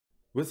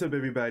What's up,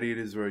 everybody? It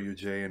is Royal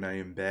J, and I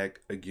am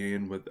back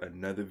again with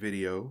another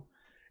video,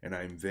 and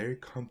I'm very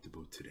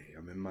comfortable today.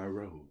 I'm in my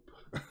robe,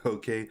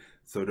 okay?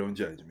 So don't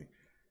judge me.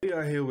 We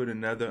are here with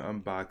another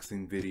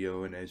unboxing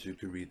video, and as you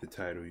can read the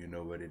title, you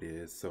know what it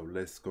is. So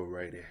let's go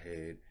right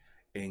ahead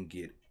and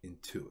get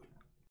into it.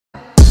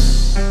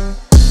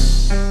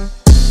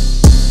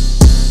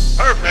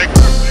 Perfect.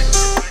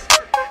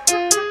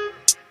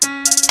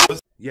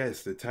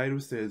 Yes, the title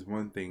says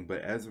one thing,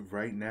 but as of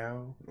right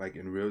now, like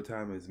in real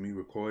time as me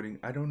recording,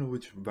 I don't know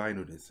which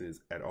vinyl this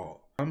is at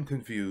all. I'm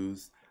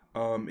confused.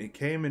 It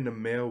came in the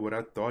mail what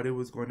I thought it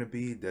was going to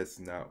be. That's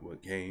not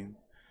what came.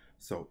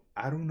 So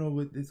I don't know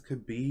what this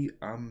could be.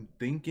 I'm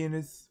thinking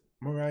it's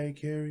Mariah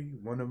Carey,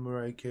 one of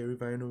Mariah Carey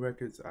vinyl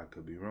records. I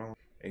could be wrong.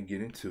 And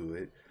get into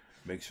it.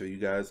 Make sure you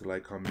guys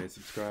like, comment, and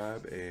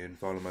subscribe, and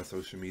follow my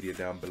social media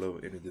down below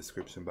in the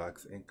description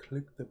box, and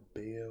click the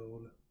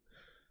bell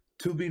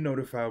to be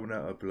notified when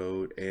I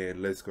upload.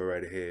 And let's go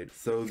right ahead.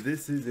 So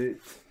this is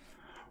it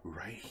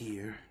right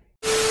here.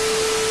 I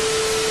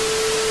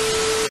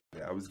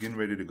was getting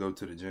ready to go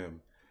to the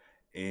gym,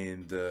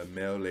 and the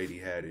mail lady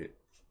had it,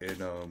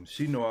 and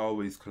she know I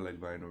always collect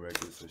vinyl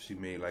records, so she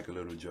made like a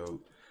little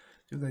joke.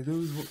 She was like,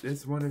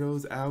 "It's one of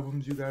those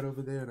albums you got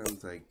over there," and I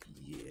was like,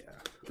 "Yeah."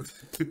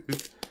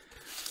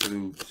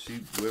 So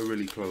we're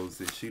really close,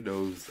 and she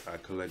knows I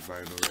collect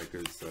vinyl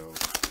records, so.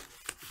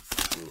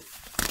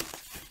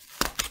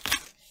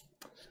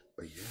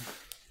 But yeah,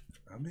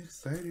 I'm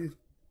excited.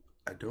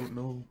 I don't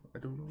know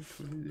which one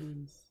it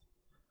is.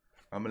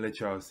 I'm gonna let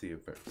y'all see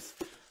it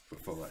first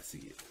before I see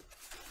it.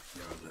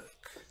 Y'all look.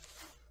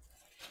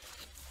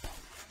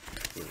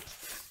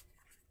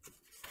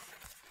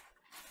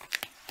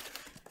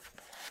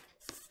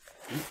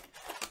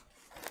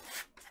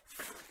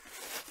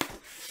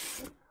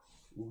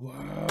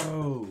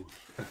 Wow.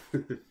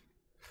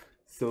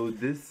 So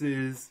this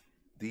is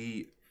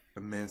the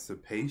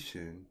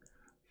Emancipation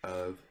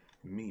of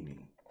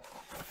Mimi.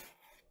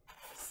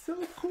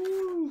 So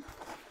cool.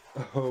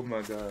 Oh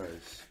my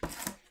gosh.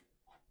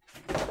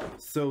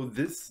 So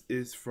this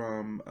is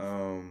from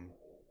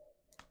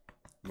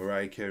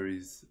Mariah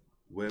Carey's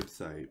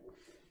website.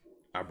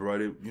 I brought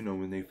it, you know,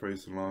 when they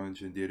first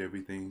launched and did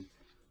everything.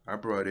 I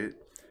brought it.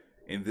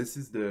 And this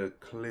is the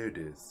clear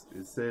disc.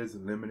 It says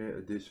limited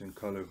edition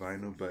color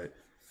vinyl, but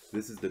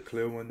this is the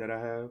clear one that I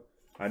have.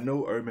 I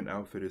know Urban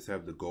Outfitters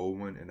have the gold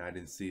one, and I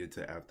didn't see it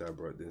till after I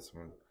brought this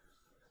one.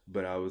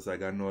 But I was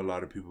like, I know a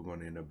lot of people are going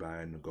to end up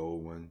buying the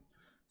gold one.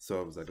 So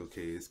I was like,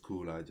 okay, it's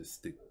cool. I'll just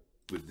stick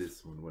with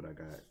this one, what I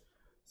got.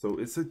 So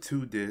it's a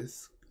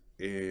 2-disc,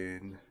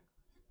 and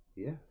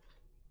yeah.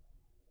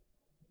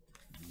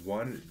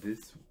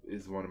 This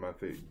is one of my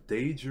favorite.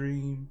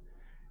 Daydream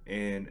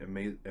and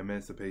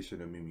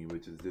Emancipation of Mimi,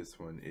 which is this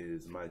one,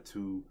 is my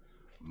two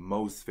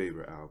most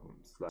favorite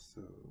albums.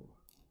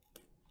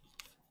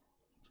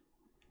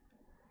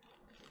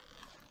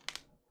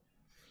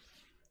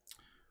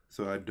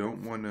 So I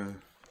don't want to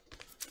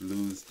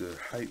lose the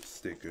hype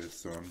sticker,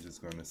 so I'm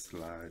just going to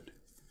slide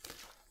the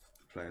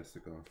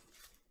plastic off.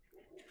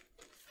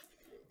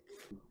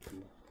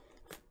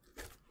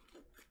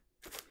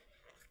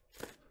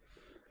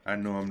 I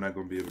know I'm not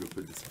going to be able to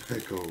put this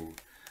back on.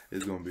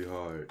 It's going to be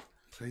hard.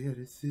 So yeah,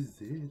 this is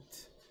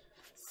it.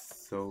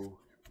 So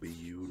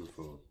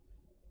beautiful.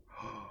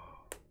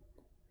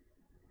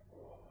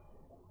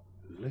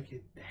 Look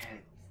at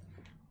that.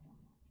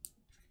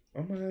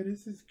 Oh my god,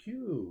 this is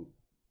cute.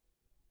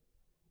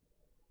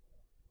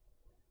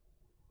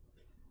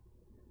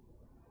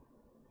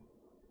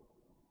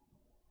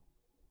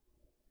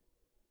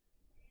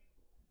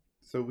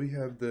 So we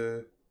have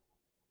the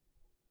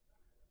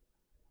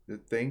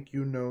thank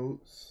you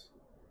notes.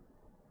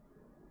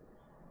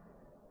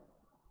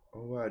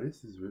 Oh wow,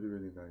 this is really,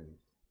 really nice.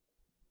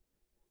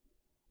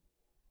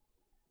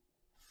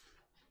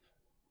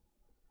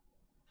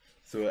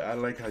 So I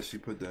like how she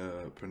put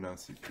the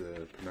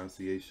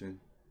pronunciation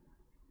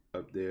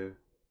up there.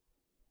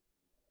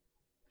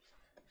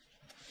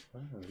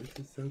 Wow, this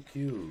is so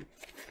cute.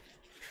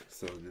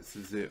 So this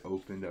is it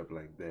opened up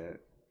like that.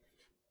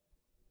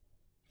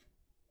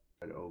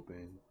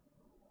 Open.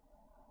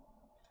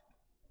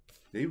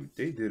 They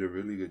did a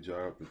really good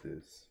job with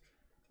this.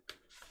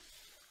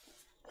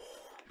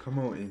 Come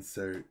on,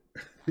 insert.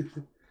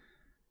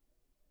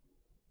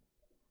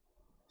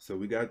 So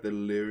we got the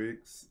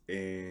lyrics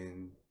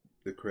and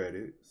the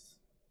credits,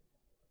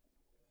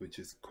 which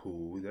is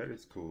cool. That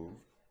is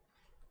cool.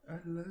 I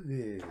love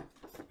it.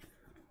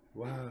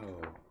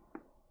 Wow.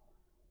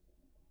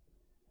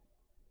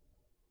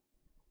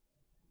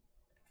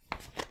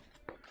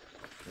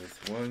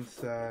 That's one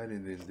side,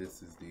 and then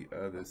this is the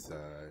other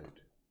side.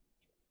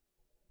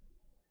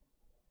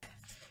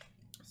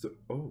 So,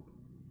 oh,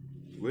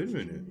 wait a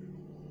minute.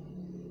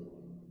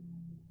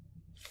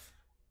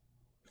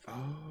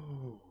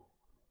 Oh.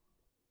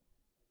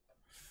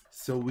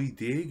 So we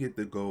did get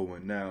the gold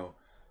one. Now,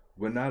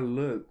 when I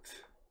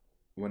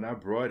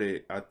brought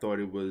it, I thought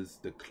it was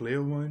the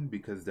clear one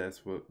because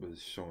that's what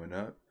was showing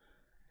up.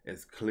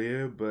 as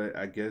clear, but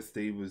I guess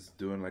they was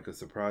doing like a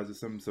surprise or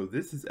something. So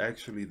this is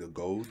actually the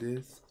gold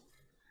disc,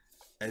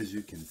 as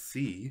you can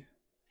see.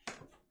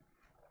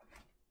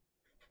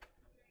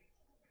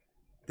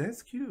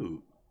 That's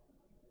cute.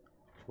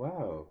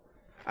 Wow.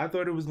 I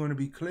thought it was going to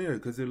be clear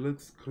because it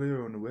looks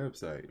clear on the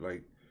website.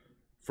 Like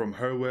from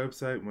her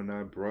website, when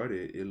I brought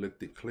it, it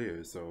looked it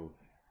clear. So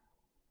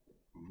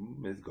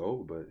it's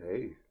gold, but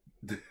hey,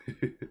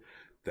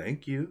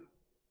 thank you.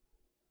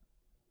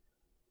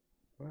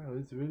 Wow,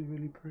 it's really,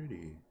 really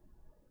pretty.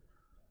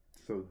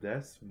 So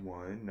that's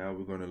one. Now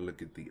we're going to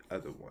look at the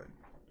other one.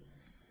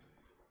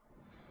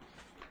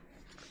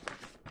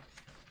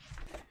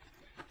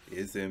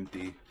 It's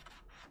empty.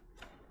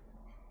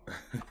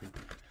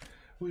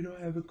 We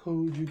don't have a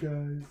code, you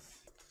guys.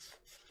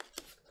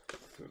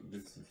 So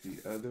this is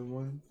the other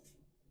one.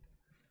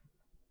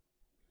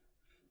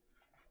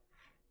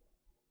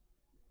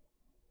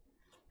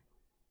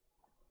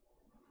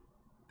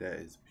 That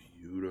is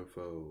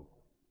beautiful.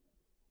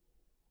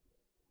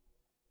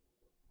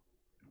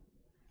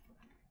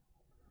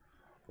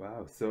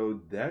 Wow,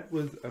 so that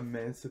was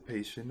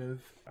Emancipation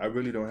of. I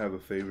really don't have a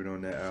favorite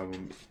on that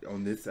album.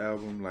 On this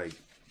album, like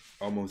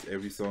almost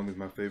every song is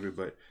my favorite,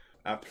 but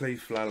I play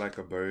Fly Like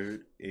a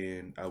Bird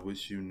and I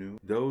Wish You Knew.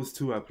 Those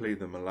two, I play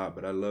them a lot,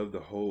 but I love the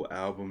whole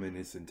album in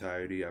its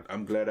entirety.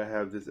 I'm glad I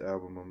have this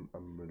album.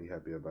 I'm really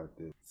happy about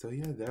this. So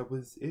yeah, that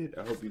was it.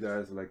 I hope you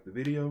guys liked the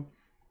video.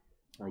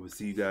 I will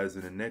see you guys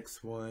in the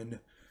next one.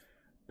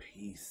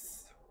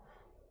 Peace.